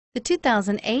The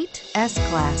 2008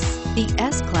 S-Class. The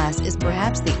S-Class is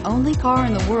perhaps the only car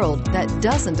in the world that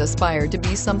doesn't aspire to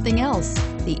be something else.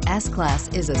 The S-Class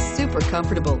is a super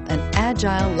comfortable and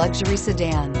agile luxury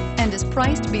sedan and is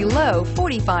priced below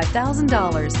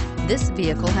 $45,000. This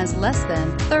vehicle has less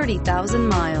than 30,000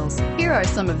 miles. Here are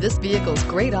some of this vehicle's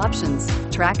great options: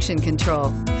 traction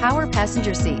control, power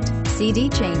passenger seat, CD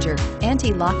changer,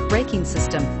 anti-lock braking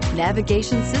system,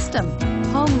 navigation system,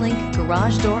 HomeLink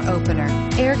garage door opener,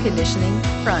 air conditioning,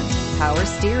 front, power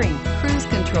steering, cruise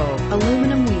control,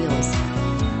 aluminum wheels.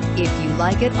 If you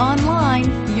like it online,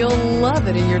 you'll love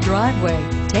it in your driveway.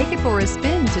 Take it for a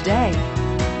spin today.